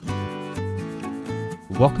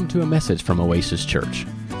Welcome to a message from Oasis Church.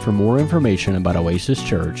 For more information about Oasis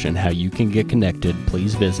Church and how you can get connected,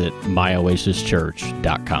 please visit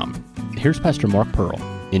myoasischurch.com. Here's Pastor Mark Pearl.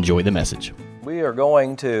 Enjoy the message. We are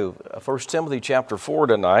going to 1 Timothy chapter 4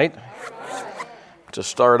 tonight to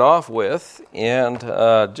start off with, and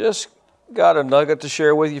just got a nugget to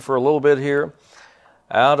share with you for a little bit here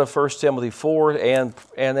out of 1 Timothy 4 and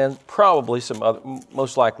then probably some other,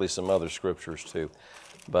 most likely some other scriptures too.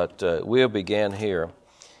 But we'll begin here.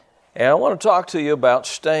 And I want to talk to you about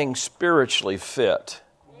staying spiritually fit.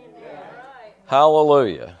 Amen.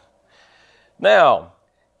 Hallelujah. Now,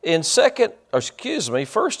 in 1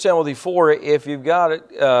 Timothy 4, if you've got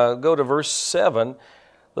it, go to verse 7,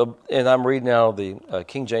 and I'm reading out of the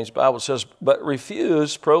King James Bible. It says, "But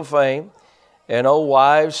refuse profane and old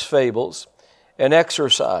wives' fables, and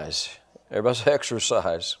exercise." Everybody say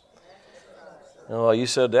exercise. Oh, you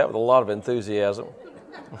said that with a lot of enthusiasm.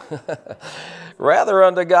 "Rather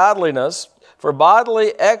unto godliness, for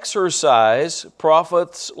bodily exercise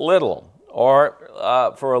profits little," or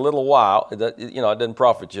for a little while. It doesn't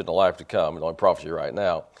profit you in the life to come. It only profits you right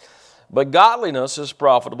now. "But godliness is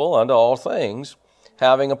profitable unto all things,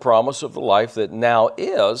 having a promise of the life that now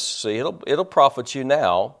is." See, it'll profit you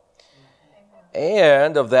now,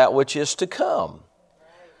 "and of that which is to come."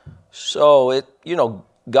 So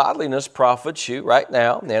godliness profits you right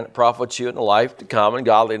now, and it profits you in the life to come. And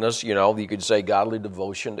godliness, you could say godly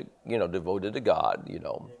devotion, devoted to God,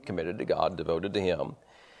 committed to God, devoted to Him.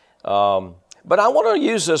 But I want to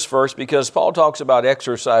use this verse because Paul talks about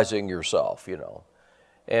exercising yourself,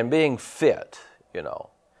 and being fit,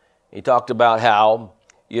 He talked about how,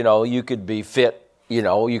 you could be fit,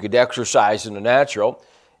 you could exercise in the natural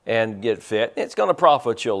and get fit. It's going to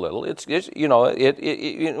profit you a little.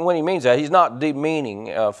 When he means that, he's not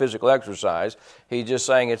demeaning physical exercise. He's just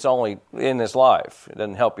saying it's only in this life. It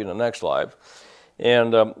doesn't help you in the next life.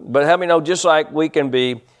 And but how many know, just like we can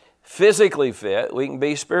be physically fit, we can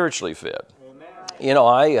be spiritually fit.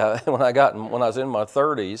 Amen. When I was in my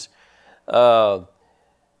 30s, I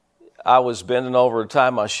was bending over to tie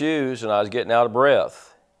my shoes, and I was getting out of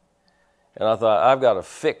breath. And I thought, I've got to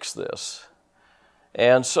fix this.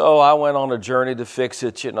 And so I went on a journey to fix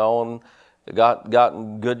it, and got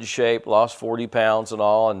in good shape, lost 40 pounds and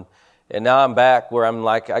all, and now I'm back where I'm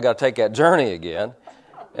like, I got to take that journey again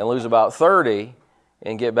and lose about 30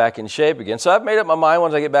 and get back in shape again. So I've made up my mind,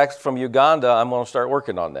 once I get back from Uganda, I'm going to start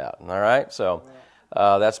working on that, all right? So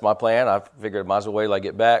that's my plan. I figured I might as well wait till I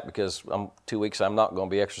get back, because 2 weeks I'm not going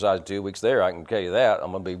to be exercising, 2 weeks there, I can tell you that.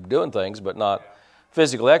 I'm going to be doing things, but not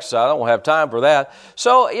physical exercise. I don't have time for that.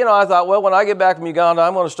 So, I thought, well, when I get back from Uganda,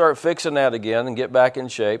 I'm going to start fixing that again and get back in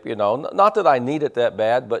shape, Not that I need it that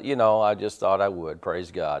bad, but, I just thought I would. Praise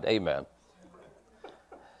God. Amen.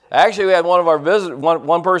 Actually, we had one of our visitors,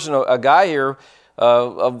 one person, a guy here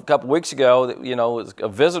a couple weeks ago, that, was a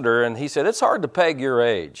visitor, and he said, "It's hard to peg your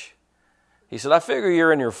age." He said, "I figure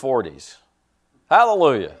you're in your 40s.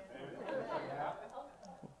 Hallelujah.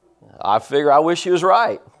 I wish he was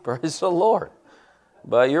right. Praise the Lord.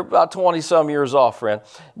 But you're about 20-some years off, friend.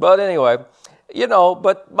 But anyway,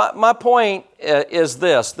 but my point is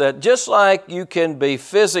this, that just like you can be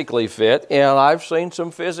physically fit, and I've seen some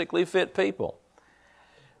physically fit people,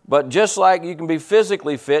 but just like you can be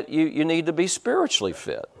physically fit, you need to be spiritually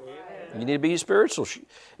fit. You need to be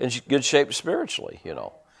in good shape spiritually,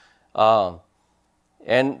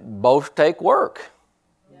 and both take work.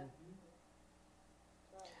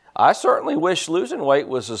 I certainly wish losing weight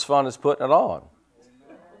was as fun as putting it on.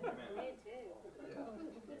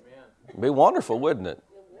 It'd be wonderful, wouldn't it?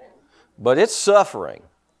 But it's suffering.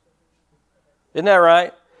 Isn't that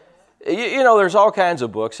right? There's all kinds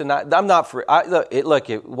of books, and I'm not free.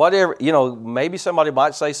 Whatever, maybe somebody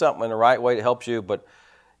might say something in the right way that helps you, but,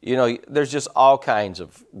 there's just all kinds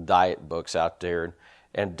of diet books out there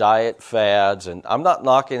and diet fads, and I'm not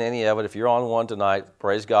knocking any of it. If you're on one tonight,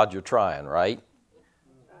 praise God, you're trying, right?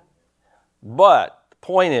 But the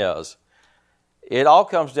point is, it all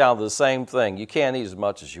comes down to the same thing. You can't eat as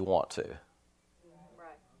much as you want to.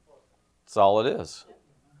 That's all it is.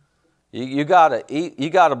 You got to eat. You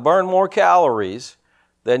got to burn more calories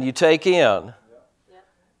than you take in.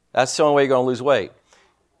 That's the only way you're going to lose weight.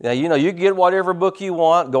 Now, you can get whatever book you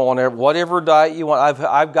want, go on whatever diet you want.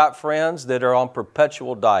 I've got friends that are on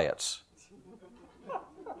perpetual diets.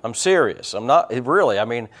 I'm serious. I'm not really. I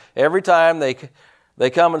mean, every time they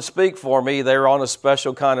come and speak for me, they're on a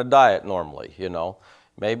special kind of diet normally,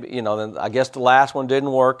 Maybe, then I guess the last one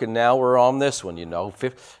didn't work, and now we're on this one,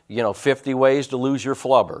 50 ways to lose your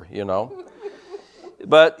flubber,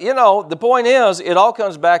 But, the point is, it all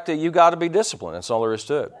comes back to you got to be disciplined. That's all there is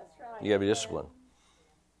to it. You got to be disciplined.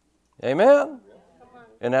 Amen?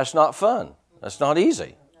 And that's not fun. That's not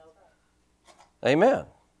easy. Amen.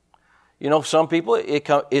 You know, some people,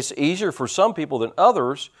 it's easier for some people than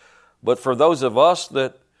others, but for those of us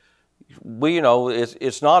that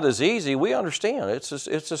it's not as easy, we understand. It's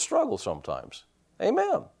a struggle sometimes.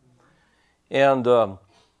 Amen. And, I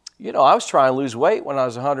was trying to lose weight when I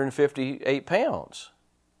was 158 pounds.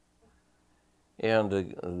 And,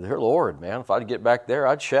 dear Lord, man, if I'd get back there,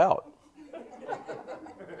 I'd shout.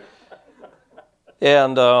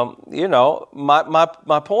 And,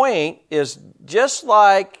 my point is just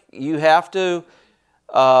like you have to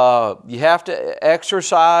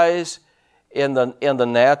exercise in the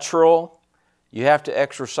natural, you have to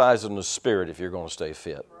exercise in the spirit if you're going to stay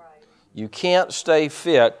fit. Right. You can't stay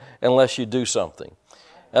fit unless you do something.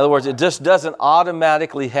 In other words, it just doesn't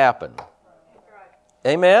automatically happen. Right.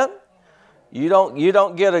 Amen? You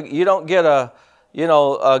don't get a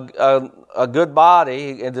good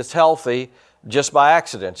body and it's healthy just by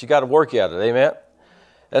accident. You got to work at it. Amen?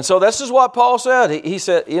 And so this is what Paul said. He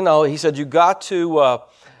said you got to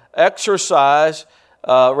exercise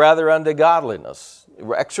rather unto godliness.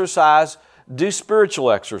 Exercise, do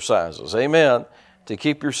spiritual exercises. Amen? To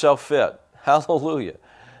keep yourself fit. Hallelujah.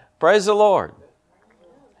 Praise the Lord.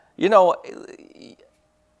 You know,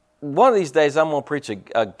 one of these days I'm going to preach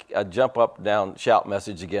a jump up, down, shout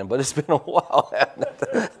message again, but it's been a while.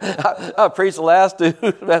 I preached the last two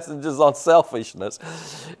messages on selfishness,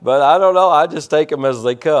 but I don't know. I just take them as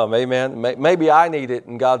they come. Amen. Maybe I need it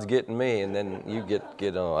and God's getting me, and then you get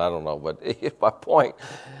on. I don't know, but my point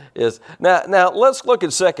is now let's look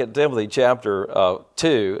at 2 Timothy chapter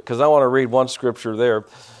 2, because I want to read one scripture there,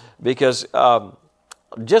 because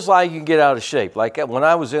just like you can get out of shape, like when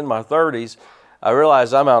I was in my 30s. I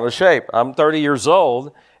realized I'm out of shape. I'm 30 years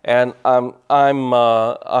old, and I'm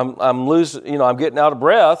losing. I'm getting out of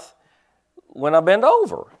breath when I bend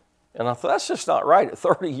over, and I thought that's just not right at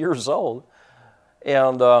 30 years old.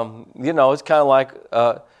 And it's kind of like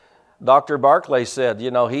Dr. Barclay said.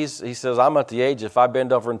 He says I'm at the age if I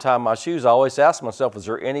bend over and tie my shoes, I always ask myself, is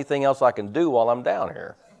there anything else I can do while I'm down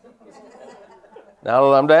here? Now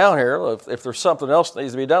that I'm down here, if there's something else that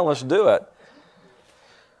needs to be done, let's do it.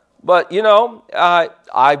 But,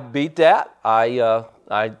 I beat that. I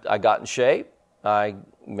got in shape. I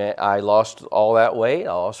lost all that weight.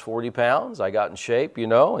 I lost 40 pounds. I got in shape,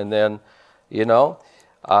 and then,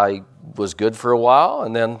 I was good for a while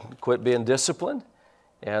and then quit being disciplined.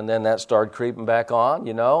 And then that started creeping back on,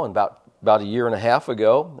 and about a year and a half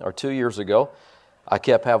ago or 2 years ago, I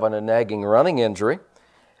kept having a nagging running injury.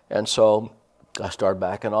 And so I started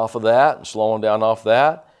backing off of that and slowing down off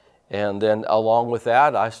that. And then along with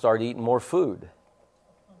that, I started eating more food.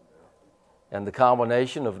 And the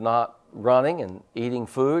combination of not running and eating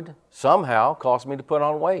food somehow caused me to put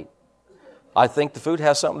on weight. I think the food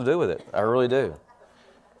has something to do with it. I really do.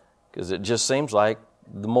 Because it just seems like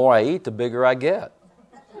the more I eat, the bigger I get.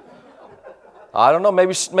 I don't know,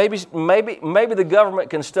 maybe the government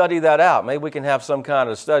can study that out. Maybe we can have some kind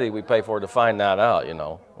of study we pay for to find that out,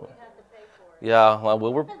 Yeah, well,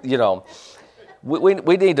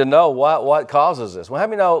 we need to know what causes this. Well,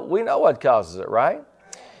 we know what causes it, right?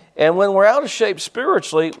 And when we're out of shape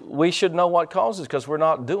spiritually, we should know what causes it because we're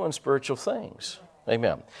not doing spiritual things.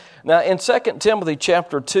 Amen. Now, in 2 Timothy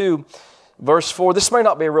chapter 2, verse 4, this may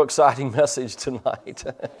not be a real exciting message tonight,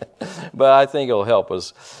 but I think it'll help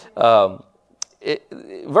us.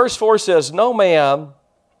 Verse 4 says, no man,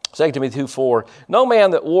 2 Timothy 2:4, no man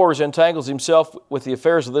that wars entangles himself with the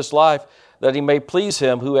affairs of this life, that he may please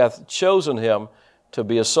him who hath chosen him to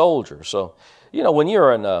be a soldier. So, when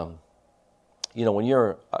you're in, when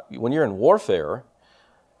you're in warfare,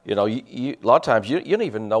 you a lot of times you don't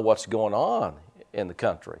even know what's going on in the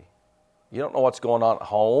country. You don't know what's going on at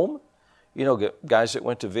home. Guys that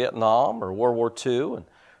went to Vietnam or World War II and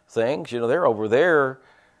things. They're over there.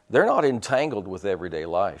 They're not entangled with everyday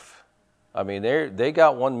life. I mean, they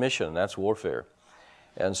got one mission, and that's warfare.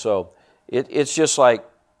 And so it's just like.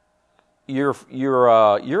 You're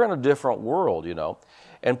in a different world,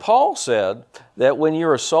 And Paul said that when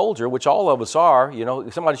you're a soldier, which all of us are,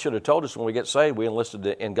 somebody should have told us when we get saved, we enlisted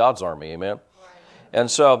in God's army, amen? Right. And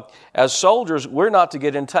so, as soldiers, we're not to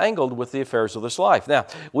get entangled with the affairs of this life. Now,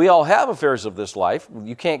 we all have affairs of this life.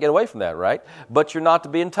 You can't get away from that, right? But you're not to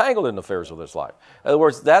be entangled in the affairs of this life. In other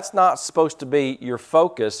words, that's not supposed to be your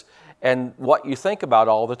focus and what you think about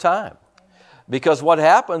all the time. Because what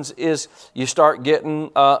happens is you start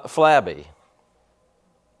getting flabby.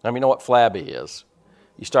 You know what flabby is.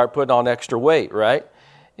 You start putting on extra weight, right?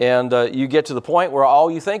 And you get to the point where all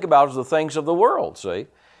you think about is the things of the world, see?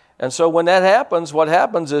 And so when that happens, what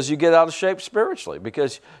happens is you get out of shape spiritually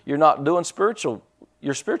because you're not doing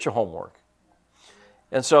your spiritual homework.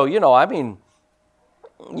 And so, I mean,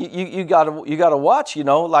 you got to watch,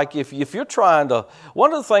 like if you're trying to,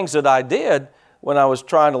 one of the things that I did when I was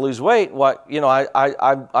trying to lose weight,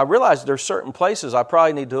 I realized there's certain places I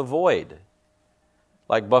probably need to avoid,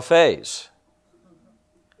 like buffets.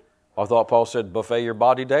 I thought Paul said, buffet your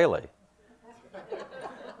body daily.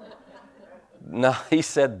 No, he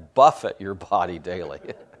said, buffet your body daily.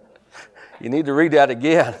 You need to read that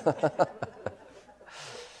again.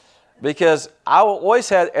 Because I always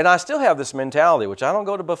had, and I still have this mentality, which I don't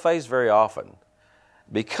go to buffets very often,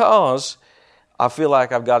 because I feel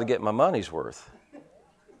like I've got to get my money's worth.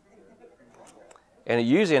 And it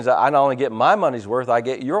usually ends up, I not only get my money's worth, I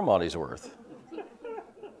get your money's worth.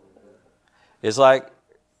 It's like,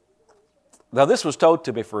 now this was told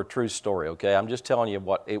to me for a true story, okay? I'm just telling you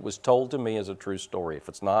what it was told to me as a true story. If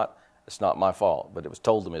it's not my fault, but it was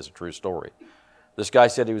told to me as a true story. This guy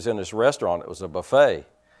said he was in this restaurant, it was a buffet,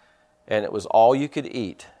 and it was all you could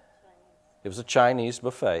eat. It was a Chinese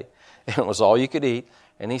buffet, and it was all you could eat.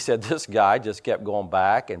 And he said this guy just kept going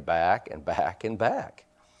back and back and back and back.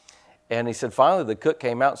 And he said finally the cook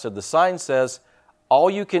came out and said, the sign says, all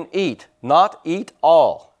you can eat, not eat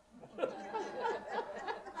all.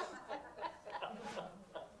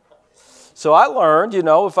 So I learned,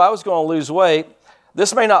 if I was going to lose weight,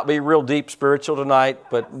 this may not be real deep spiritual tonight,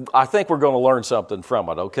 but I think we're going to learn something from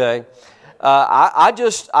it, okay? I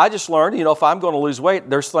just learned, if I'm going to lose weight,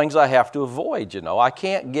 there's things I have to avoid, I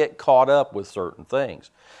can't get caught up with certain things.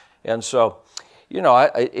 And so,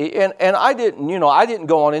 I didn't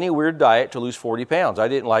go on any weird diet to lose 40 pounds. I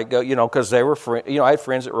didn't go, because they were, I had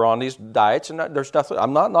friends that were on these diets, and there's nothing,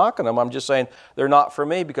 I'm not knocking them. I'm just saying they're not for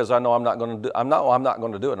me because I know I'm not going to do, I'm not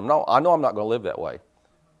going to do it. I know I'm not going to live that way.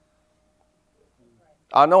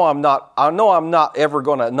 I know I'm not ever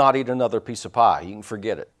going to not eat another piece of pie. You can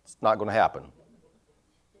forget it. It's not going to happen.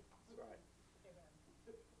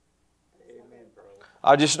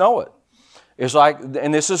 I just know it. It's like,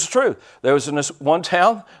 and this is true. There was in this one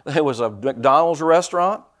town, there was a McDonald's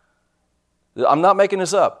restaurant. I'm not making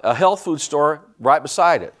this up. A health food store right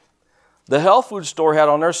beside it. The health food store had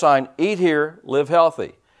on their sign, eat here, live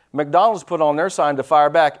healthy. McDonald's put on their sign to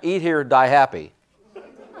fire back, eat here, die happy.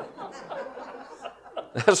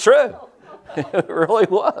 That's true. It really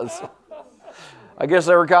was. I guess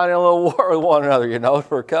they were kind of in a little war with one another,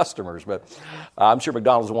 for customers. But I'm sure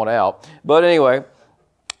McDonald's won out. But anyway,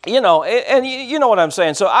 and you know what I'm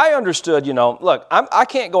saying. So I understood, look, I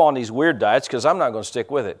can't go on these weird diets because I'm not going to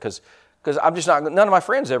stick with it. Because I'm just not, none of my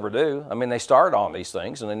friends ever do. I mean, they start on these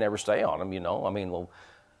things and they never stay on them, I mean, well,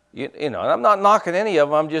 and I'm not knocking any of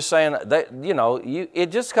them. I'm just saying that,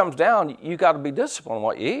 it just comes down, you got to be disciplined on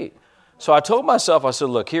what you eat. So I told myself, I said,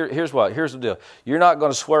 look, here's the deal. You're not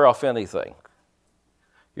going to swear off anything.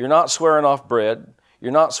 You're not swearing off bread.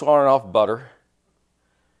 You're not swearing off butter.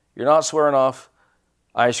 You're not swearing off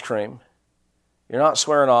ice cream. You're not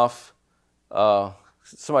swearing off,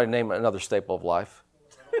 somebody name another staple of life.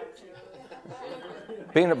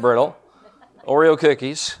 Peanut brittle, Oreo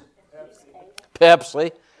cookies,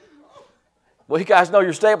 Pepsi. Well, you guys know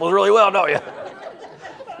your staples really well, don't you?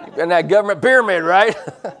 You've been in that government pyramid, right?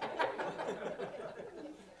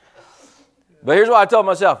 But here's what I told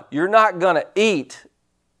myself. You're not going to eat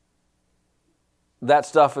that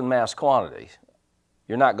stuff in mass quantity.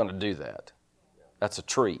 You're not going to do that. That's a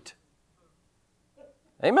treat.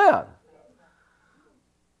 Amen.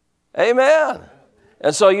 Amen.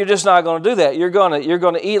 And so you're just not going to do that. You're going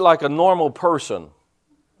to eat like a normal person.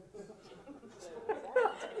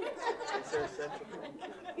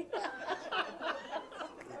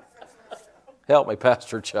 Help me,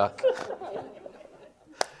 Pastor Chuck.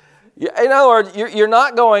 In other words, you're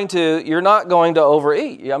not going to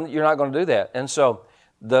overeat. You're not going to do that. And so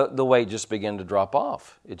the weight just began to drop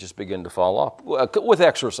off. It just began to fall off. With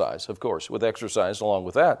exercise, of course, with exercise along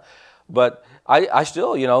with that. But I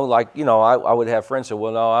still, I would have friends say,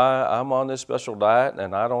 well, no, I'm on this special diet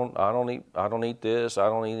and I don't eat this, I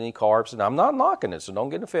don't eat any carbs, and I'm not knocking it, so don't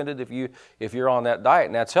get offended if you're on that diet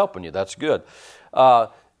and that's helping you. That's good.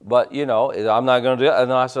 But, I'm not going to do it.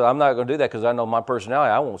 And I said, I'm not going to do that because I know my personality.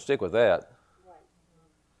 I won't stick with that.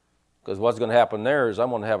 Because what's going to happen there is I'm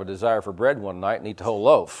going to have a desire for bread one night and eat the whole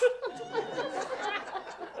loaf.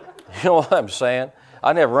 You know what I'm saying?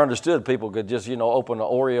 I never understood people could just, open an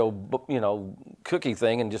Oreo, cookie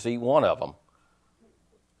thing and just eat one of them.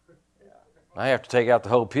 I have to take out the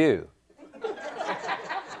whole pew.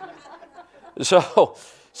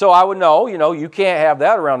 So I would know, you can't have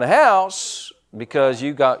that around the house. Because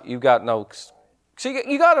you got no, see,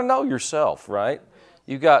 you got to know yourself, right?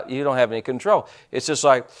 You don't have any control. It's just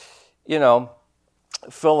like,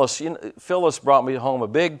 Phyllis brought me home a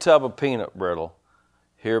big tub of peanut brittle,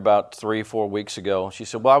 here about 3-4 weeks ago. She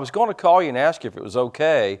said, well, I was going to call you and ask you if it was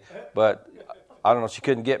okay, but I don't know, she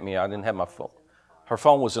couldn't get me. I didn't have my phone. Her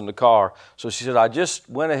phone was in the car. So she said, I just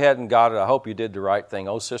went ahead and got it. I hope you did the right thing.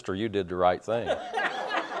 Oh, sister, you did the right thing.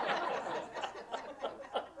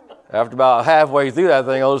 After about halfway through that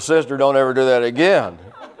thing, oh, sister, don't ever do that again.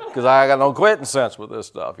 Because I got no quitting sense with this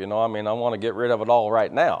stuff. I want to get rid of it all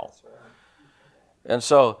right now. And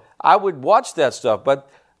so I would watch that stuff. But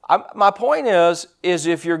my point is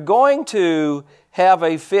if you're going to have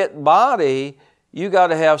a fit body, you got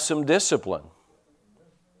to have some discipline.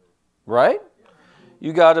 Right?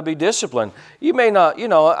 You got to be disciplined. You may not,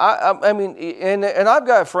 I mean, and I've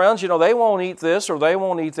got friends, they won't eat this or they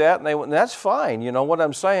won't eat that, and that's fine, you know what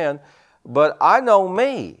I'm saying? But I know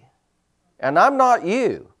me, and I'm not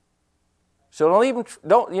you. So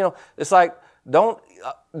it's like,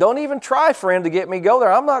 don't even try, friend, to get me go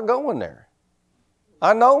there. I'm not going there.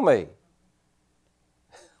 I know me.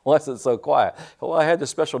 Unless it's so quiet. Well, I had this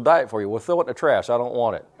special diet for you. Well, throw it in the trash. I don't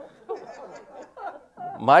want it.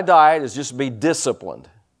 My diet is just be disciplined.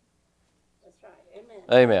 That's right.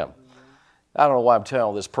 Amen. Amen. I don't know why I'm telling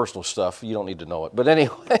all this personal stuff. You don't need to know it. But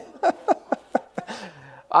anyway,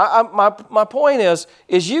 my point is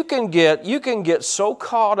you can get so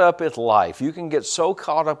caught up in life. You can get so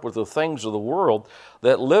caught up with the things of the world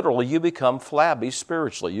that literally you become flabby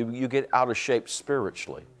spiritually. You get out of shape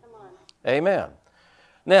spiritually. Come on. Amen.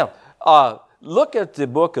 Now, look at the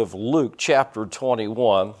book of Luke, chapter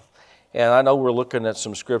 21. And I know we're looking at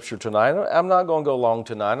some scripture tonight. I'm not going to go long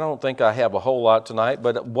tonight. I don't think I have a whole lot tonight,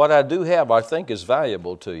 but what I do have, I think, is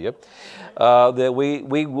valuable to you. That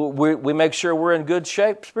we make sure we're in good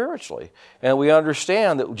shape spiritually, and we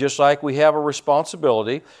understand that just like we have a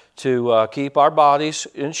responsibility to keep our bodies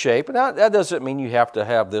in shape, and that doesn't mean you have to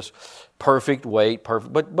have this perfect weight,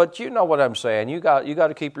 but you know what I'm saying. You got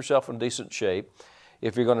to keep yourself in decent shape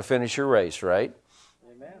if you're going to finish your race, right?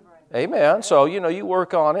 Amen. So, you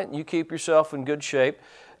work on it and you keep yourself in good shape.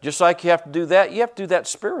 Just like you have to do that, you have to do that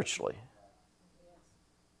spiritually.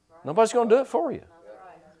 Nobody's going to do it for you.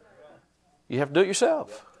 You have to do it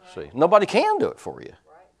yourself. See, nobody can do it for you.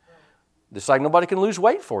 Just like nobody can lose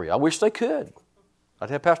weight for you. I wish they could. I'd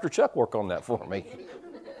have Pastor Chuck work on that for me.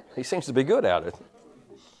 He seems to be good at it.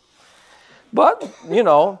 But,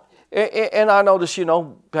 and I notice,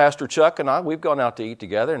 Pastor Chuck and I, we've gone out to eat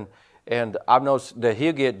together, and I've noticed that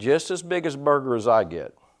he'll get just as big a burger as I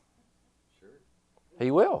get. Sure. He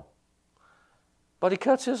will. But he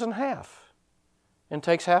cuts his in half and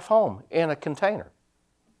takes half home in a container.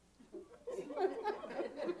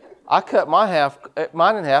 I cut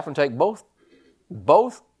mine in half and take both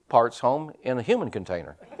parts home in a human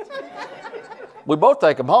container. We both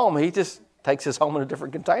take them home. He just takes his home in a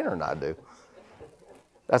different container than I do.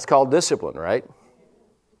 That's called discipline, right?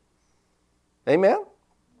 Amen?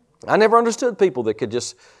 I never understood people that could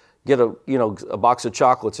just get a box of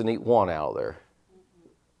chocolates and eat one out of there.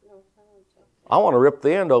 I want to rip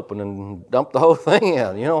the end open and dump the whole thing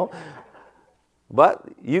in, But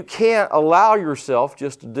you can't allow yourself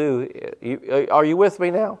just to do it. Are you with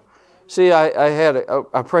me now? See,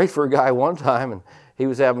 I prayed for a guy one time, and he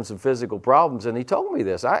was having some physical problems, and he told me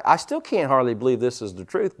this. I still can't hardly believe this is the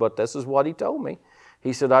truth, but this is what he told me.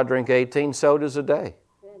 He said, I drink 18 sodas a day.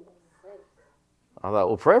 I thought,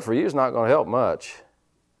 well, prayer for you is not going to help much.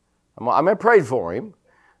 I prayed for him,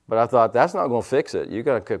 but I thought, that's not going to fix it. You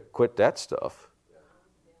got to quit that stuff.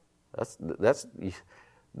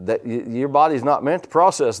 Your body's not meant to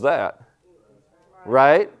process that.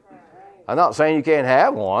 Right? I'm not saying you can't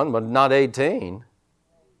have one, but not 18.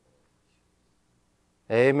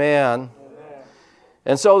 Amen.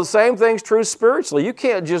 And so the same thing's true spiritually. You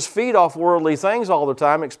can't just feed off worldly things all the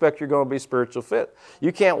time and expect you're going to be spiritually fit.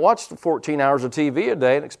 You can't watch 14 hours of TV a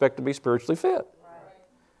day and expect to be spiritually fit.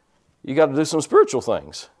 You got to do some spiritual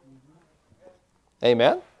things.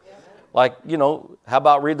 Amen? Like, how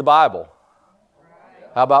about read the Bible?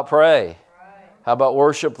 How about pray? How about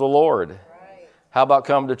worship the Lord? How about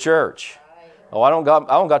come to church? Oh, I don't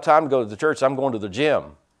got time to go to the church. I'm going to the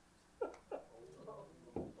gym.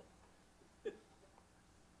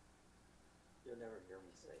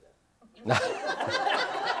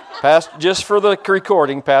 Just for the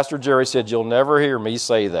recording, Pastor Jerry said, you'll never hear me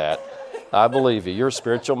say that. I believe you. You're a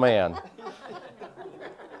spiritual man.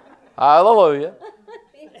 Hallelujah.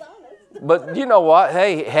 But you know what?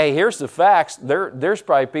 Hey, here's the facts. There's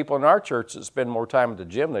probably people in our church that spend more time at the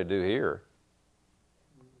gym than they do here.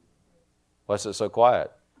 Why's it so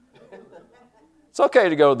quiet? It's okay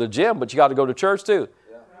to go to the gym, but you got to go to church too.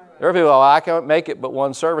 There are people, I can't make it but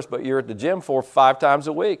one service, but you're at the gym 4 or 5 times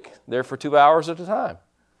a week, there for 2 hours at a time.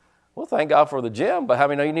 Well, thank God for the gym, but how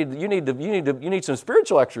many know you need some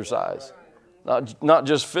spiritual exercise, not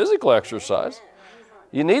just physical exercise.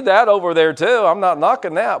 You need that over there too. I'm not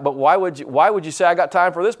knocking that, but why would you say I got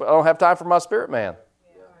time for this, but I don't have time for my spirit man?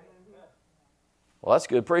 Well, that's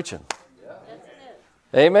good preaching.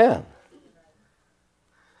 Amen.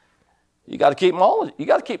 You got to keep them all. You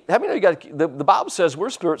got to keep. How many know you got to keep, the Bible says we're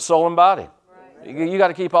spirit, soul, and body. You got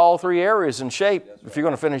to keep all three areas in shape if you're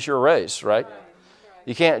going to finish your race, right?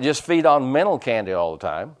 You can't just feed on mental candy all the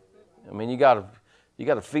time. I mean, you got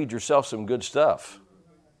to feed yourself some good stuff,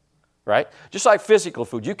 right? Just like physical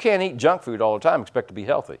food, you can't eat junk food all the time and expect to be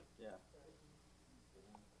healthy.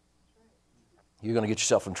 You're going to get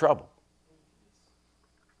yourself in trouble.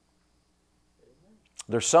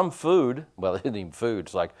 There's some food, well, it isn't even food.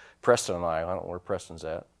 It's like Preston and I don't know where Preston's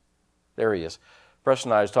at. There he is.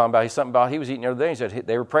 Preston and I was talking about, he was eating the other day. He said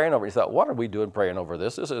they were praying over it. He thought, what are we doing praying over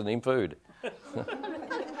this? This isn't even food.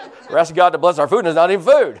 We're asking God to bless our food, and it's not even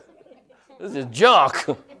food. This is junk.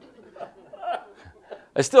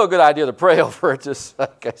 It's still a good idea to pray over it, just in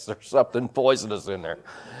case there's something poisonous in there.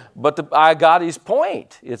 But I got his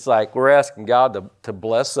point. It's like we're asking God to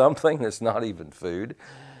bless something that's not even food.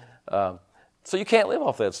 So you can't live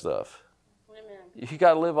off that stuff. Amen. You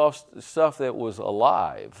got to live off stuff that was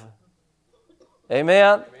alive.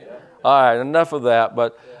 Amen? All right, enough of that.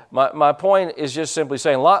 But my point is just simply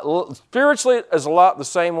saying, spiritually is a lot the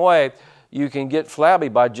same way. You can get flabby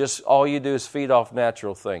by just all you do is feed off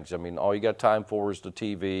natural things. I mean, all you got time for is the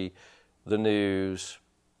TV, the news,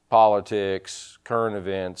 politics, current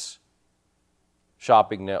events,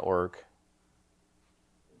 shopping network,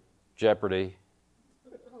 Jeopardy.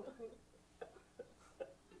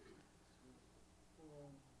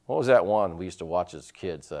 What was that one we used to watch as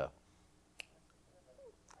kids?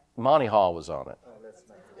 Monty Hall was on it.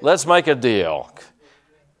 Let's make a deal.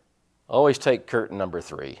 Always take curtain number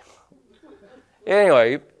 3.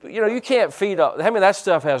 Anyway, you can't feed up. I mean, that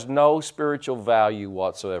stuff has no spiritual value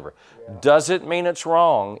whatsoever. Doesn't mean it's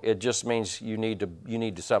wrong. It just means you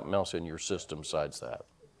need something else in your system besides that.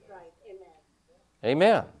 Right.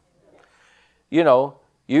 Amen.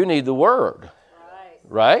 You need the Word.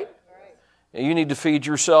 Right? You need to feed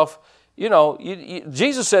yourself.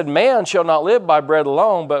 Jesus said, man shall not live by bread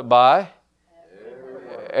alone, but by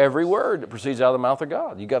every word that proceeds out of the mouth of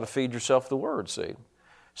God. You got to feed yourself the Word,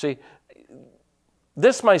 See,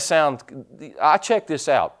 this may sound, I checked this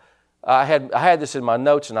out. I had this in my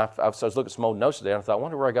notes, and I was looking at some old notes today, and I thought, I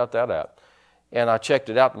wonder where I got that at. And I checked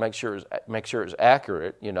it out to make sure it's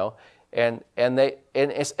accurate, And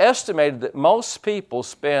it's estimated that most people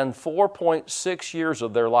spend 4.6 years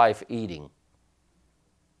of their life eating.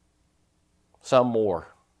 Some more.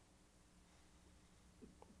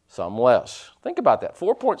 Some less. Think about that.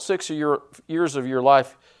 4.6 years of your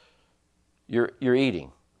life you're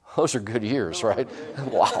eating. Those are good years, right?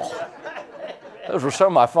 Wow. Those were some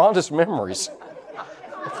of my fondest memories.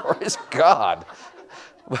 Praise God.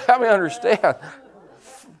 But help me understand.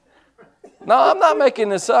 No, I'm not making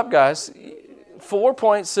this up, guys.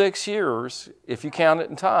 4.6 years, if you count it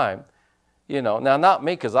in time. Now not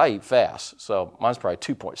me because I eat fast, so mine's probably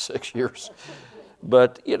 2.6 years.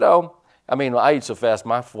 But, I eat so fast,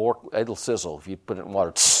 my fork, it'll sizzle if you put it in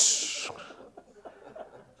water. So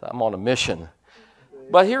I'm on a mission.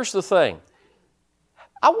 But here's the thing.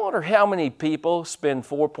 I wonder how many people spend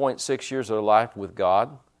 4.6 years of their life with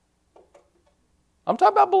God. I'm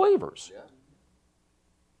talking about believers.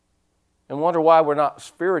 And wonder why we're not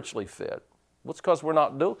spiritually fit. Well, it's because we're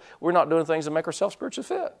not doing things that make ourselves spiritually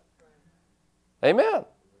fit. Amen.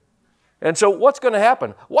 And so what's going to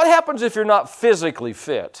happen? What happens if you're not physically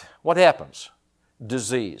fit? What happens?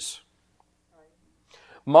 Disease.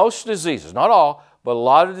 Most diseases, not all, but a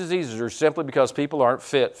lot of diseases are simply because people aren't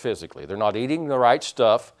fit physically. They're not eating the right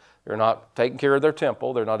stuff. They're not taking care of their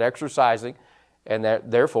temple. They're not exercising. And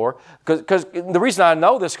therefore, because the reason I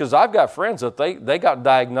know this, because I've got friends that they got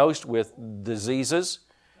diagnosed with diseases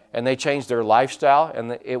and they changed their lifestyle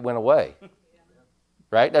and it went away.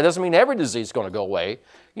 Right? That doesn't mean every disease is going to go away.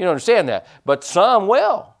 You understand that. But some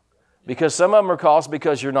will. Because some of them are caused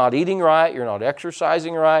because you're not eating right, you're not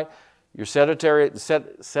exercising right, you're sedentary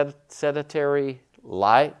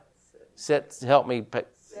light. Help me.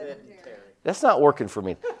 That's not working for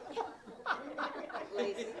me.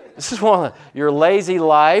 This is one of your lazy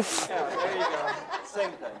life. Yeah, there you go.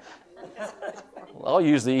 Same thing. I'll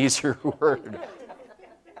use the easier word.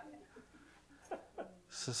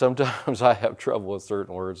 Sometimes I have trouble with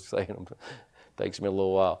certain words, saying them. It takes me a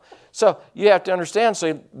little while. So you have to understand,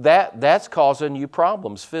 that's causing you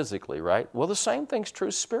problems physically, right? Well, the same thing's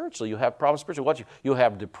true spiritually. You have problems spiritually. You'll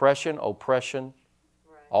have depression, oppression,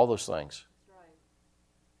 all those things.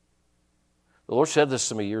 The Lord said this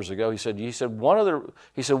to me years ago. He said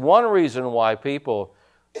one reason why people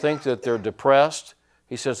think that they're depressed,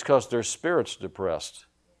 he says, because their spirit's depressed,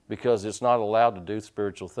 because it's not allowed to do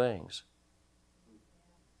spiritual things.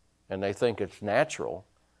 And they think it's natural,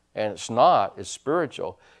 and it's not. It's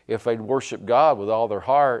spiritual. If they'd worship God with all their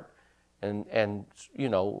heart and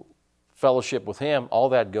fellowship with Him, all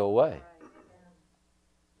that'd go away.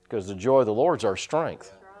 Because the joy of the Lord's our strength.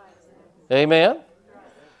 Amen?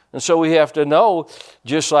 And so we have to know,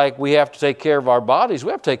 just like we have to take care of our bodies,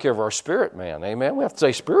 we have to take care of our spirit, man. Amen? We have to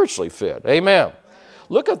stay spiritually fit. Amen?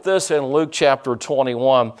 Look at this in Luke chapter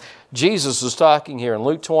 21. Jesus is talking here in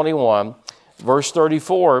Luke 21, verse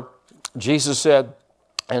 34. Jesus said,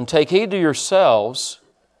 and take heed to yourselves.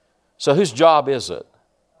 So whose job is it?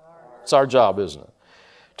 It's our job, isn't it?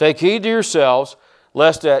 Take heed to yourselves,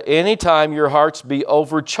 lest at any time your hearts be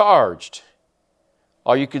overcharged.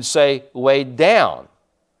 Or you could say weighed down.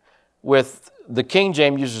 With the King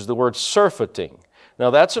James uses the word surfeiting. Now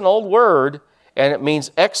that's an old word, and it means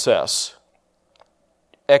excess.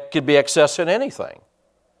 It could be excess in anything.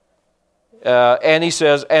 And he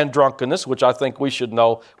says, and drunkenness, which I think we should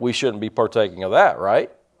know we shouldn't be partaking of that, right?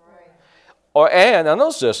 And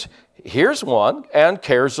notice this, here's one, and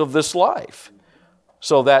cares of this life,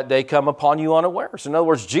 so that day come upon you unawares. In other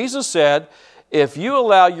words, Jesus said, if you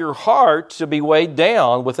allow your heart to be weighed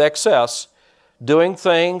down with excess, doing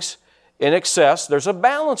things in excess, there's a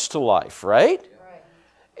balance to life, right?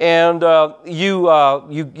 And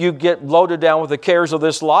you get loaded down with the cares of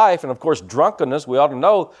this life, and of course drunkenness. We ought to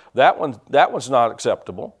know that one's not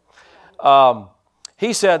acceptable.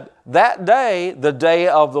 He said that day, the day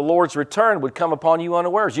of the Lord's return, would come upon you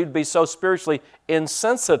unawares. You'd be so spiritually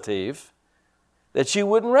insensitive that you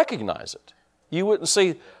wouldn't recognize it. You wouldn't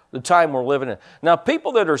see the time we're living in. Now,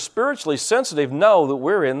 people that are spiritually sensitive know that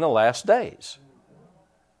we're in the last days.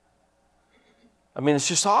 I mean, it's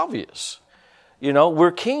just obvious.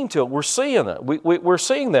 We're keen to it. We're seeing it. We're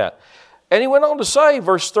seeing that. And he went on to say,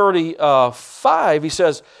 verse 35, he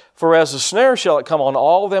says, for as a snare shall it come on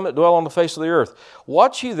all them that dwell on the face of the earth.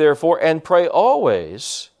 Watch ye therefore and pray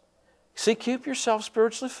always. See, keep yourself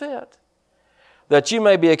spiritually fit, that you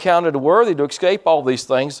may be accounted worthy to escape all these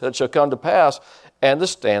things that shall come to pass and to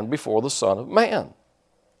stand before the Son of Man.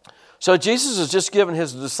 So Jesus has just given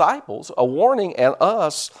His disciples a warning, and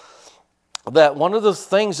us, that one of the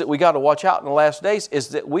things that we got to watch out in the last days is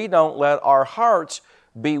that we don't let our hearts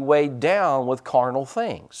be weighed down with carnal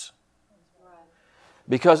things.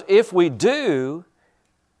 Because if we do,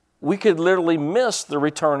 we could literally miss the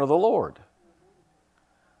return of the Lord.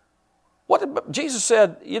 What Jesus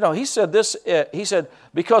said, He said this, He said,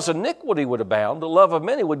 because iniquity would abound, the love of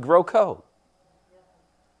many would grow cold.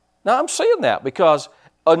 Now I'm seeing that because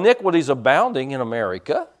iniquity is abounding in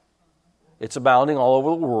America. It's abounding all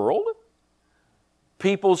over the world.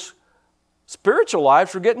 People's spiritual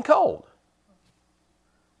lives are getting cold.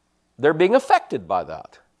 They're being affected by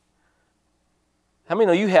that. How many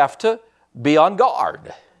know you have to be on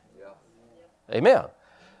guard? Yeah. Amen.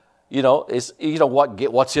 What's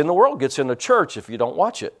in the world gets in the church if you don't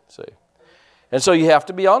watch it. See, and so you have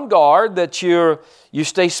to be on guard that you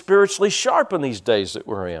stay spiritually sharp in these days that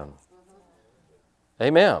we're in.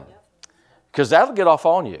 Amen. Because that'll get off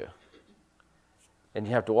on you, and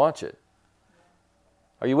you have to watch it.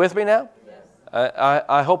 Are you with me now? Yes.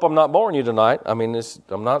 I hope I'm not boring you tonight. I mean,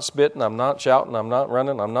 I'm not spitting, I'm not shouting, I'm not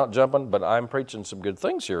running, I'm not jumping, but I'm preaching some good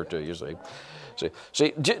things here to you, see.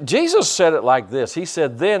 Jesus said it like this. He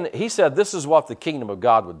said, this is what the kingdom of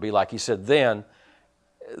God would be like. He said, then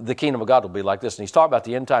the kingdom of God will be like this. And he's talking about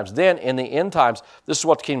the end times. Then in the end times, this is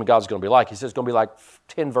what the kingdom of God is going to be like. He says it's going to be like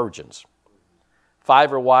 10 virgins.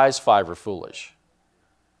 5 are wise, 5 are foolish.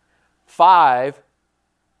 5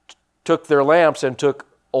 took their lamps and took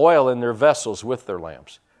oil in their vessels with their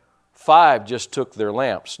lamps. 5 just took their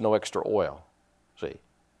lamps, no extra oil. See?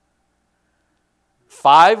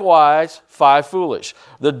 5 wise, 5 foolish.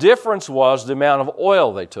 The difference was the amount of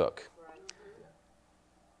oil they took.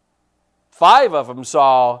 5 of them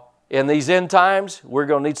saw, in these end times, we're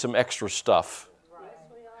going to need some extra stuff.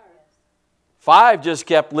 5 just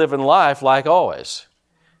kept living life like always,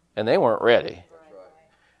 and they weren't ready.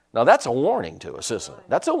 Now, that's a warning to us, isn't it?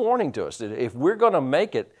 That's a warning to us. That if we're going to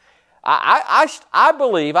make it, I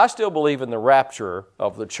still believe in the rapture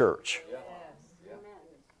of the church.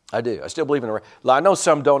 I do. I still believe in the rapture. I know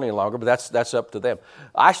some don't any longer, but that's up to them.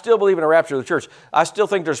 I still believe in the rapture of the church. I still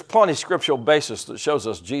think there's plenty of scriptural basis that shows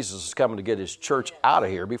us Jesus is coming to get His church out of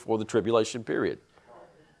here before the tribulation period.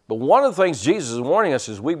 But one of the things Jesus is warning us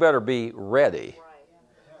is we better be ready,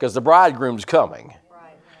 because the bridegroom's coming.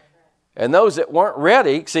 And those that weren't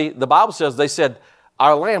ready, see, the Bible says, they said,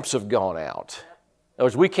 our lamps have gone out. In other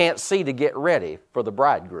words, we can't see to get ready for the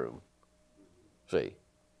bridegroom. See,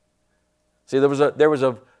 there was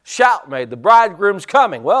a shout made, the bridegroom's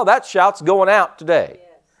coming. Well, that shout's going out today.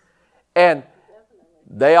 And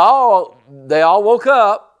they all woke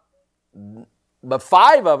up, but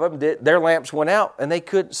 5 of them, their lamps went out, and they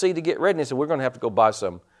couldn't see to get ready. And they said, we're going to have to go buy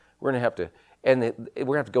some. We're going to have to, and we're going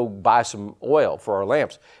to have to go buy some oil for our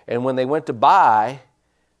lamps. And when they went to buy,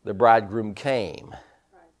 the bridegroom came.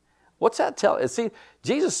 What's that tell? See,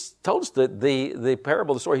 Jesus told us the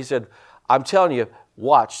parable of the story. He said, I'm telling you,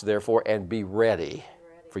 watch therefore and be ready.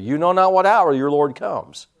 For you know not what hour your Lord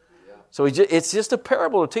comes. So it's just a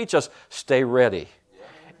parable to teach us, stay ready.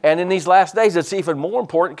 And in these last days, it's even more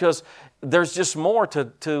important because there's just more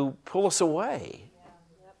to pull us away.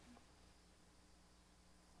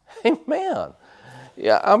 Amen.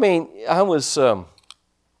 Yeah, I mean, I was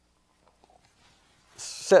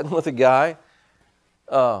sitting with a guy,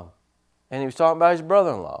 and he was talking about his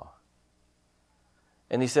brother-in-law.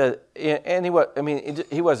 And he said, and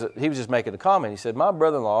he was just making a comment. He said, my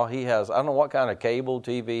brother-in-law, he has, I don't know what kind of cable,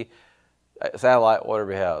 TV, satellite,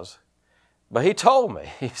 whatever he has. But he told me,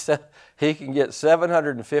 he said he can get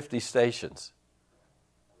 750 stations.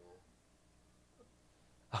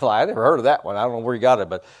 I never heard of that one. I don't know where he got it.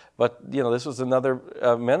 But this was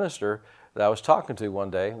another minister that I was talking to one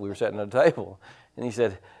day. We were sitting at a table. And he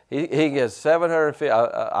said, he gets 750.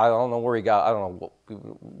 I don't know where he got. I don't know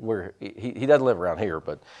where he doesn't live around here.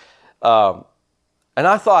 But and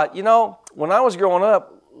I thought, when I was growing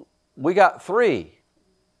up, we got 3,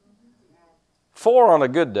 4 on a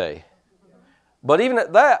good day. But even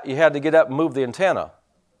at that, you had to get up and move the antenna.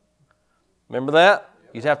 Remember that?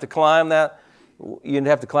 You'd have to climb that. You'd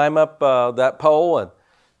have to climb up that pole, and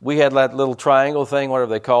we had that little triangle thing,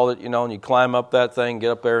 whatever they called it, and you climb up that thing, get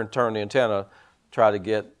up there and turn the antenna, try to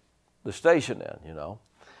get the station in,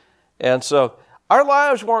 And so our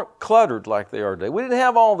lives weren't cluttered like they are today. We didn't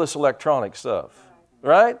have all this electronic stuff,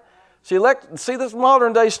 right? See, this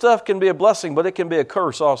modern day stuff can be a blessing, but it can be a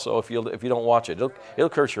curse also if you don't watch it. It'll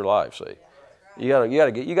curse your life. See, you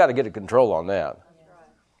got to get a control on that.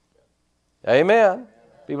 Amen.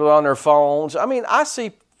 People are on their phones. I mean, I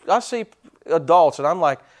see adults, and I'm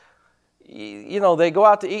like, they go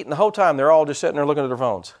out to eat, and the whole time they're all just sitting there looking at their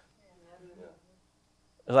phones.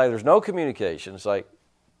 It's like there's no communication. It's like,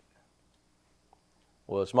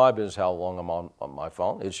 well, it's my business how long I'm on my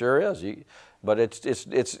phone. It sure is. But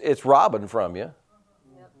it's robbing from you.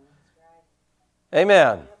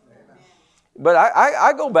 Amen. But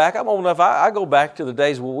I go back. I'm old enough. I go back to the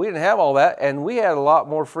days where we didn't have all that, and we had a lot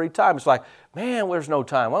more free time. It's like, man, there's no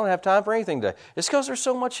time. I don't have time for anything today. It's because there's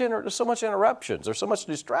so much interruptions. There's so much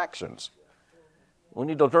distractions. We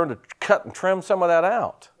need to learn to cut and trim some of that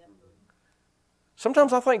out.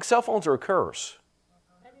 Sometimes I think cell phones are a curse.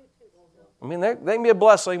 I mean, they can be a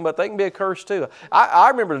blessing, but they can be a curse too. I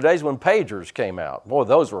remember the days when pagers came out. Boy,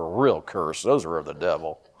 those were a real curse. Those were of the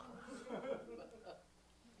devil.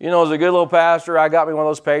 As a good little pastor, I got me one of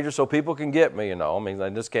those pagers so people can get me, I mean, they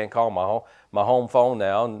just can't call my home phone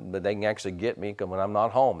now, but they can actually get me when I'm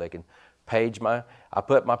not home. They can page I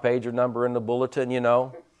put my pager number in the bulletin,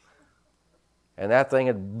 and that thing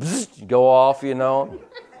would go off, You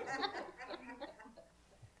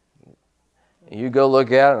go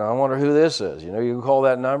look at it, and I wonder who this is. You can call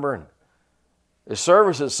that number. And is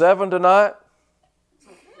service at 7 tonight?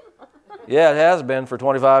 Yeah, it has been for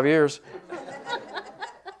 25 years.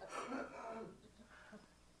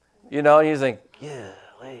 And you think, yeah,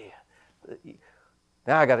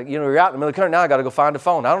 now I got to, you're out in the middle of the country, now I got to go find a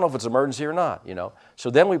phone. I don't know if it's an emergency or not, So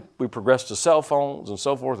then we progressed to cell phones and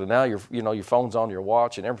so forth, and now your phone's on your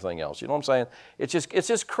watch and everything else. You know what I'm saying? It's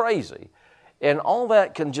just crazy. And all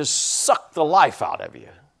that can just suck the life out of you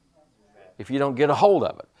if you don't get a hold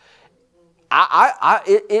of it.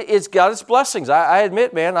 It's got its blessings. I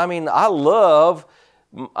admit, man, I mean, I love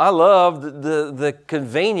the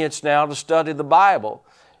convenience now to study the Bible.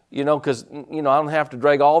 Because, I don't have to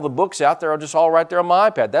drag all the books out there. I'll just all right there on my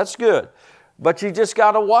iPad. That's good. But you just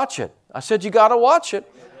got to watch it. I said you got to watch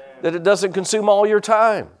it, that it doesn't consume all your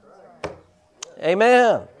time.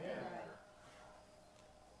 Amen.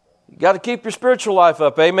 You got to keep your spiritual life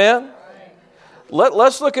up. Amen.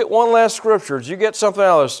 Let's look at one last scripture. Did you get something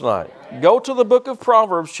out of this tonight? Go to the book of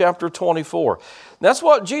Proverbs, chapter 24. That's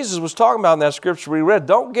what Jesus was talking about in that scripture we read.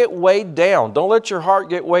 Don't get weighed down. Don't let your heart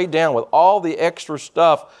get weighed down with all the extra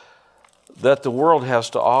stuff that the world has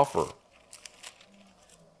to offer.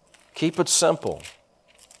 Keep it simple.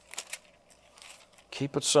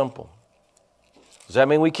 Keep it simple. Does that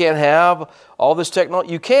mean we can't have all this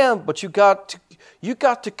technology? You can, but you got to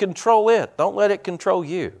control it. Don't let it control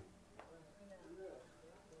you.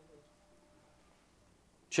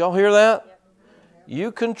 Did y'all hear that?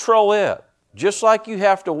 You control it. Just like you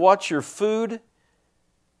have to watch your food,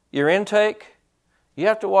 your intake, you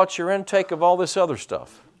have to watch your intake of all this other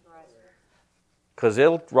stuff. Because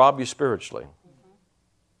it'll rob you spiritually.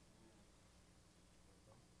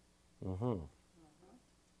 Mm-hmm.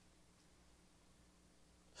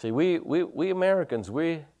 See, we Americans,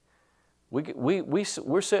 we're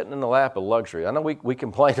sitting in the lap of luxury. I know we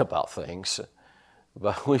complain about things,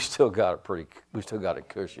 but we still got it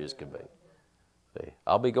cushy as can be. See,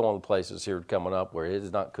 I'll be going to places here coming up where it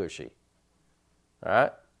is not cushy. All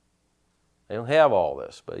right? They don't have all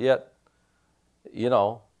this, but yet,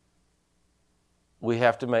 we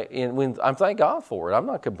have to make, and I thank God for it. I'm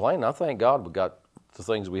not complaining. I thank God we got the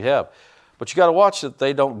things we have. But you got to watch that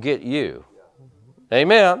they don't get you.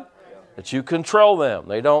 Amen. That you control them.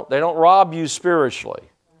 They don't rob you spiritually.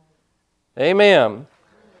 Amen.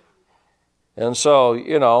 And so,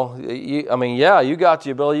 you got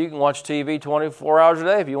the ability. You can watch TV 24 hours a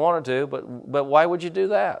day if you wanted to, but why would you do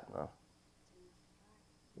that?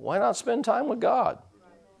 Why not spend time with God?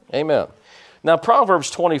 Amen. Now,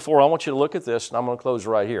 Proverbs 24, I want you to look at this, and I'm going to close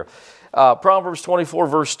right here. Proverbs 24,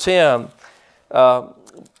 verse 10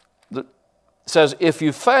 says, if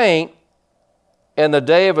you faint in the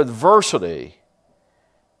day of adversity,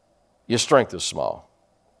 your strength is small.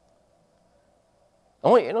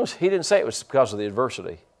 He didn't say it was because of the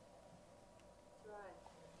adversity.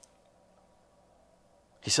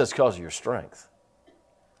 He says because of your strength.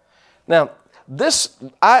 Now, this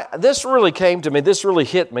really came to me. This really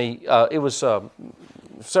hit me. It was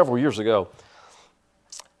several years ago.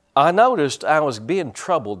 I noticed I was being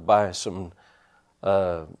troubled by some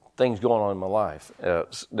things going on in my life.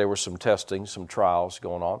 There were some testing, some trials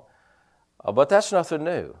going on. But that's nothing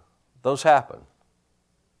new. Those happen.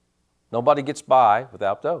 Nobody gets by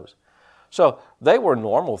without those. So they were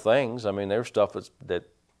normal things. I mean, there was stuff that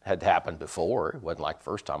had happened before. It wasn't like the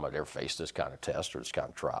first time I'd ever faced this kind of test or this kind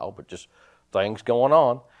of trial, but just things going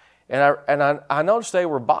on. And I noticed they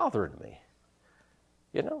were bothering me.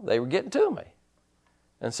 They were getting to me.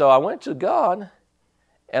 And so I went to God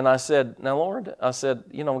and I said, now, Lord,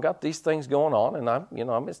 I've got these things going on,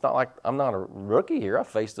 and it's not like I'm not a rookie here. I've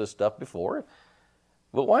faced this stuff before.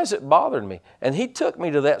 But why is it bothering me? And he took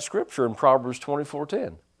me to that scripture in Proverbs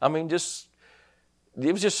 24:10. I mean, it was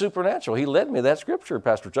just supernatural. He led me to that scripture,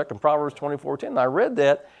 Pastor Chuck, in Proverbs 24:10. And I read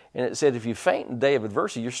that, and it said, if you faint in the day of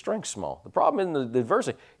adversity, your strength's small. The problem isn't the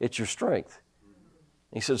adversity, it's your strength.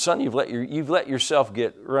 He said, son, you've let yourself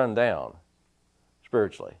get run down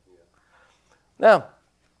spiritually. Now,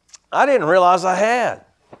 I didn't realize I had.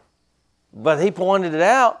 But he pointed it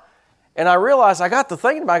out, and I realized I got to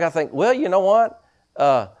thinking about it. I got to think, well, you know what?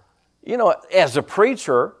 As a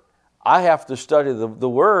preacher, I have to study the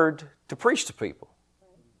Word to preach to people.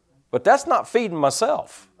 But that's not feeding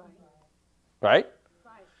myself. Right?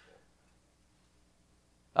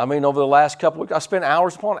 I mean, over the last couple of weeks, I spent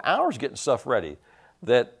hours upon hours getting stuff ready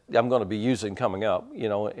that I'm going to be using coming up,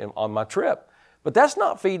 on my trip. But that's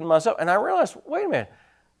not feeding myself. And I realized, wait a minute,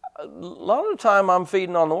 a lot of the time I'm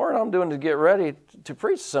feeding on the Word, I'm doing to get ready to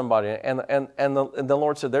preach to somebody. And the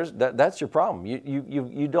Lord said, that's your problem.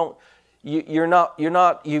 You've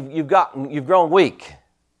grown weak.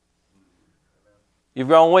 You've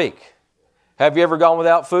grown weak. Have you ever gone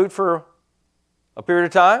without food for a period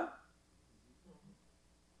of time?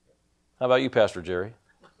 How about you, Pastor Jerry?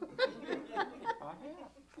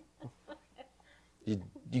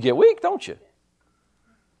 You get weak, don't you?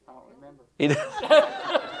 I don't remember.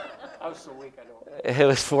 I was so weak, I don't.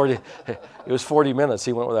 It was 40 minutes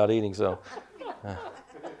he went without eating, so.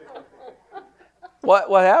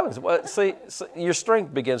 What happens? See, your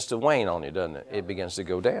strength begins to wane on you, doesn't it? It begins to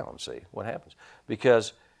go down, see. What happens?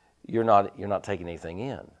 Because you're not taking anything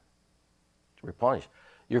in to replenish.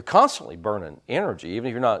 You're constantly burning energy, even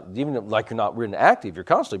if you're not really active, you're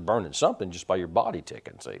constantly burning something just by your body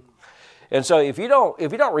ticking, see. And so if you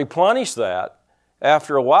don't replenish that,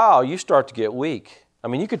 after a while you start to get weak. I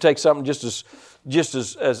mean, you could take something just as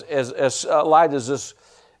light as this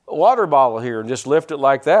water bottle here and just lift it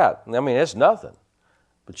like that. I mean, it's nothing.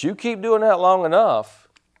 But you keep doing that long enough,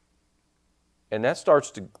 and that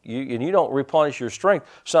starts to, and you don't replenish your strength,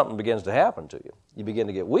 something begins to happen to you. You begin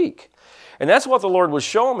to get weak. And that's what the Lord was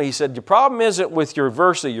showing me. He said, the problem isn't with your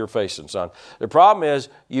adversity you're facing, son. The problem is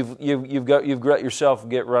you've got yourself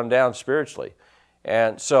get run down spiritually.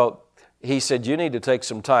 And so he said, you need to take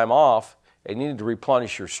some time off and you need to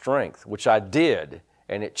replenish your strength, which I did,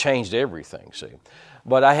 and it changed everything, see.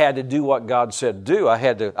 But I had to do what God said do. I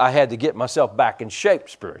had to get myself back in shape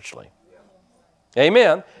spiritually.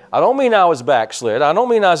 Amen. I don't mean I was backslid. I don't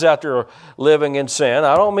mean I was out there living in sin.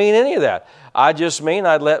 I don't mean any of that. I just mean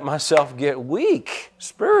I'd let myself get weak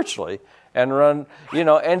spiritually and run,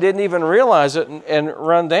 and didn't even realize it and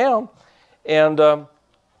run down. And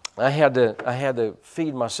I had to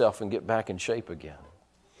feed myself and get back in shape again.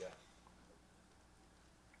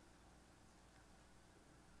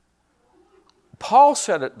 Paul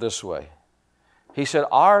said it this way. He said,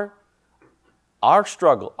 our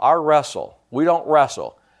struggle, our wrestle, we don't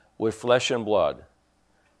wrestle with flesh and blood,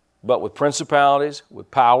 but with principalities, with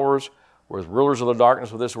powers, with rulers of the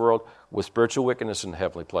darkness of this world, with spiritual wickedness in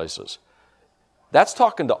heavenly places. That's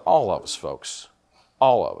talking to all of us, folks.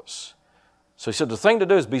 All of us. So he said the thing to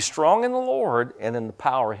do is be strong in the Lord and in the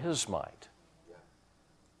power of His might.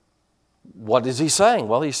 What is he saying?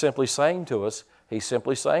 Well, he's simply saying to us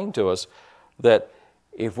that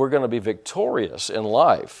if we're going to be victorious in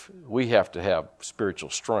life, we have to have spiritual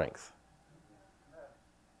strength.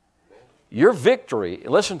 Your victory,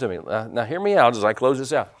 listen to me, now hear me out as I close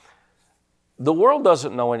this out. The world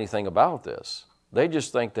doesn't know anything about this. They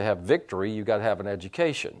just think to have victory, you've got to have an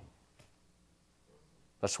education.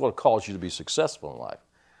 That's what calls you to be successful in life.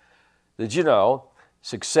 Did you know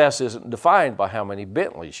success isn't defined by how many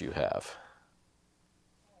Bentleys you have?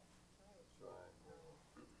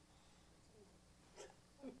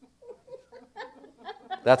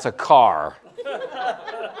 That's a car.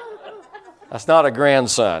 That's not a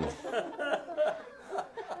grandson.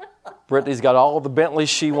 Brittany's got all the Bentleys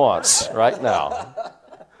she wants right now.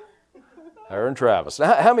 Her and Travis.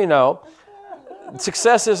 Now, how many know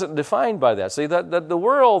success isn't defined by that? See, that the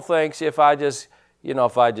world thinks if I just get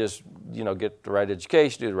the right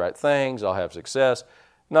education, do the right things, I'll have success.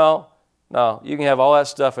 No, you can have all that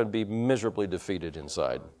stuff and be miserably defeated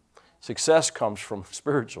inside. Success comes from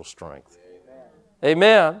spiritual strength.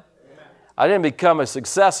 Amen. I didn't become a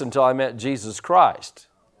success until I met Jesus Christ.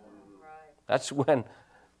 That's when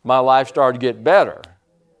my life started to get better.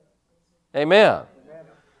 Amen.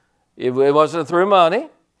 It wasn't through money.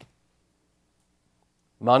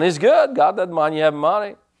 Money's good. God doesn't mind you having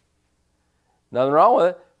money. Nothing wrong with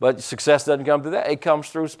it. But success doesn't come through that. It comes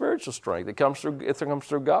through spiritual strength. It comes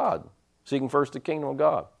through God. Seeking first the kingdom of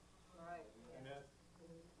God.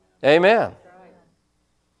 Amen.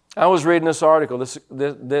 I was reading this article.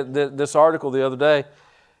 This article the other day.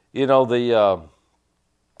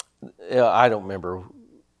 I don't remember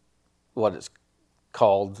what it's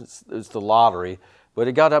called. It's the lottery, but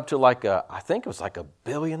it got up to I think it was like $1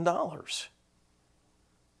 billion. $1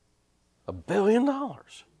 billion.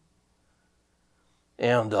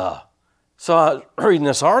 And so I was reading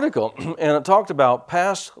this article, and it talked about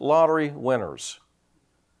past lottery winners.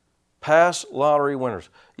 Past lottery winners.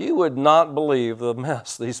 You would not believe the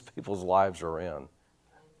mess these people's lives are in.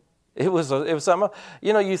 It was something.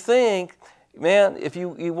 You think, man, if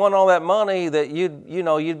you won all that money, that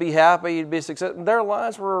you'd be happy, you'd be successful. Their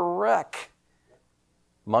lives were a wreck.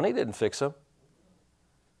 Money didn't fix them.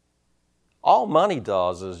 All money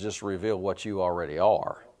does is just reveal what you already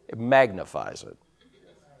are. It magnifies it.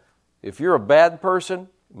 If you're a bad person,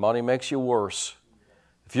 money makes you worse.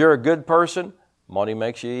 If you're a good person, money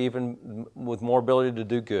makes you even with more ability to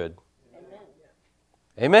do good.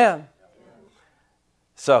 Amen.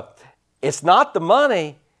 So it's not the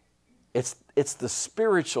money, it's the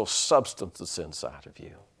spiritual substance that's inside of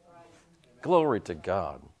you. Glory to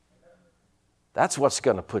God. That's what's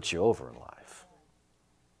going to put you over in life.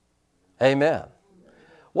 Amen.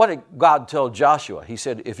 What did God tell Joshua? He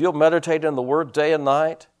said, if you'll meditate in the Word day and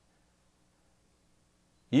night,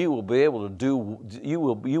 you will be able to you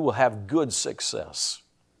will have good success.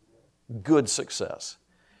 Good success.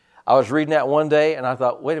 I was reading that one day and I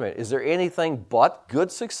thought, wait a minute, is there anything but good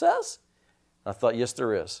success? And I thought, yes,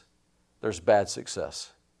 there is. There's bad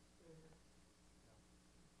success.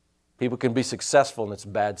 People can be successful and it's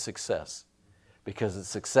bad success because it's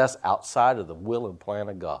success outside of the will and plan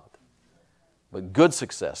of God. But good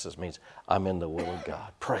success means I'm in the will of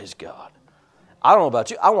God. Praise God. I don't know about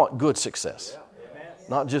you. I want good success.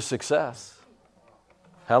 Not just success.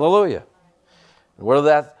 Hallelujah.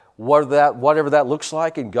 Whatever that looks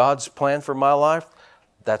like in God's plan for my life,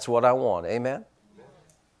 that's what I want. Amen?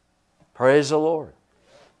 Praise the Lord.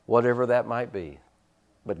 Whatever that might be.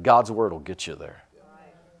 But God's Word will get you there.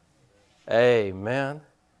 Amen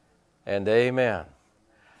and amen.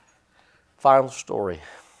 Final story.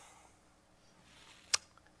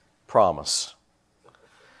 Promise.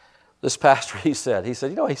 This pastor, he said,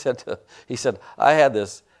 I had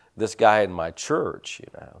this guy in my church,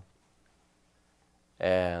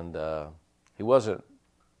 and he wasn't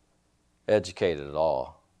educated at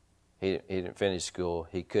all. He didn't finish school.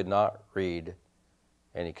 He could not read,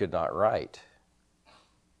 and he could not write.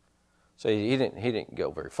 So he didn't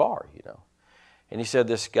go very far, you know. And he said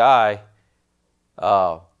this guy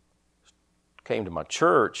came to my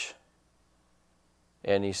church,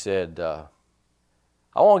 and he said, I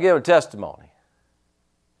want to give a testimony.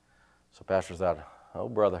 So pastor thought, oh,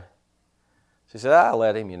 brother. So he said, I'll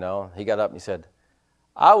let him, you know. He got up and he said,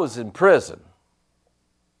 I was in prison.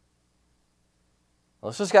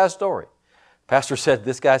 Well, this is this guy's story. Pastor said,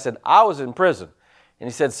 this guy said, I was in prison. And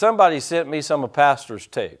he said, somebody sent me some of Pastor's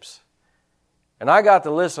tapes. And I got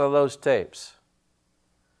to listen to those tapes.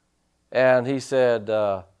 And he said,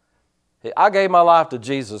 I gave my life to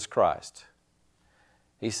Jesus Christ.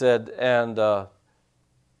 He said, and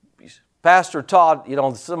Pastor taught, you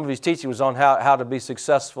know, some of his teaching was on how to be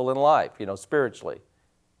successful in life, you know, spiritually.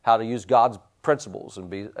 How to use God's principles and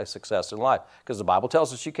be a success in life. Because the Bible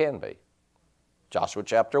tells us you can be. Joshua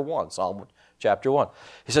chapter 1, Psalm chapter 1.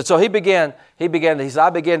 He said, so he began, I began to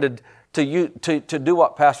do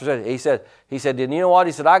what Pastor said. He said, and you know what?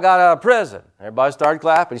 He said, I got out of prison. Everybody started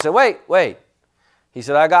clapping. He said, wait. He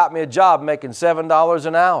said, I got me a job making $7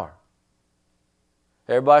 an hour.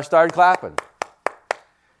 Everybody started clapping.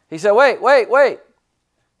 He said, wait.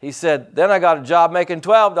 He said, then I got a job making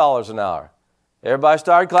 $12 an hour. Everybody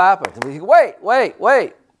started clapping. He said,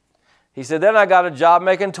 wait. He said, then I got a job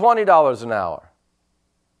making $20 an hour.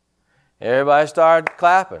 Everybody started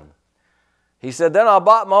clapping. He said, then I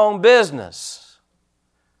bought my own business.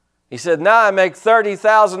 He said, now I make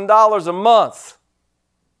 $30,000 a month.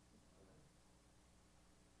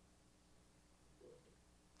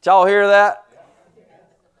 Did y'all hear that?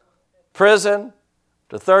 Prison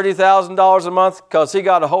to $30,000 a month because he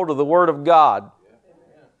got a hold of the Word of God.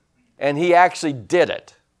 And he actually did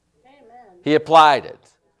it. He applied it.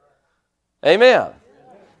 Amen.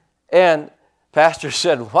 And Pastor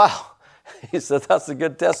said, wow. He said, that's a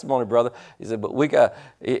good testimony, brother. He said, but we got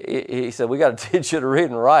to teach you to read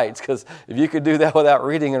and write, because if you could do that without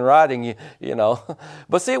reading and writing, you know.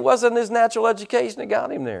 But see, it wasn't his natural education that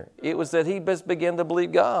got him there. It was that he just began to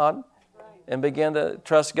believe God and began to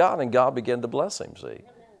trust God, and God began to bless him, see.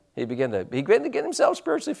 He began to get himself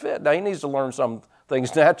spiritually fit. Now, he needs to learn some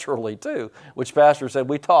things naturally, too, which Pastor said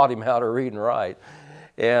we taught him how to read and write.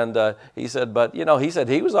 And he said, but, you know, he said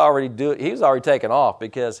he was already taken off,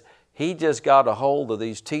 because he just got a hold of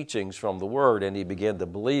these teachings from the Word, and he began to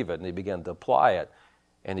believe it, and he began to apply it,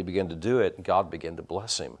 and he began to do it, and God began to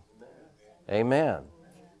bless him. Amen.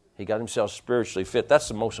 He got himself spiritually fit. That's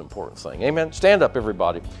the most important thing. Amen. Stand up,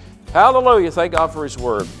 everybody. Hallelujah. Thank God for His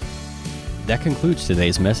Word. That concludes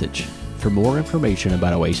today's message. For more information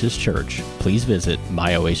about Oasis Church, please visit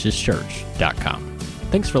myoasischurch.com.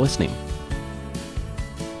 Thanks for listening.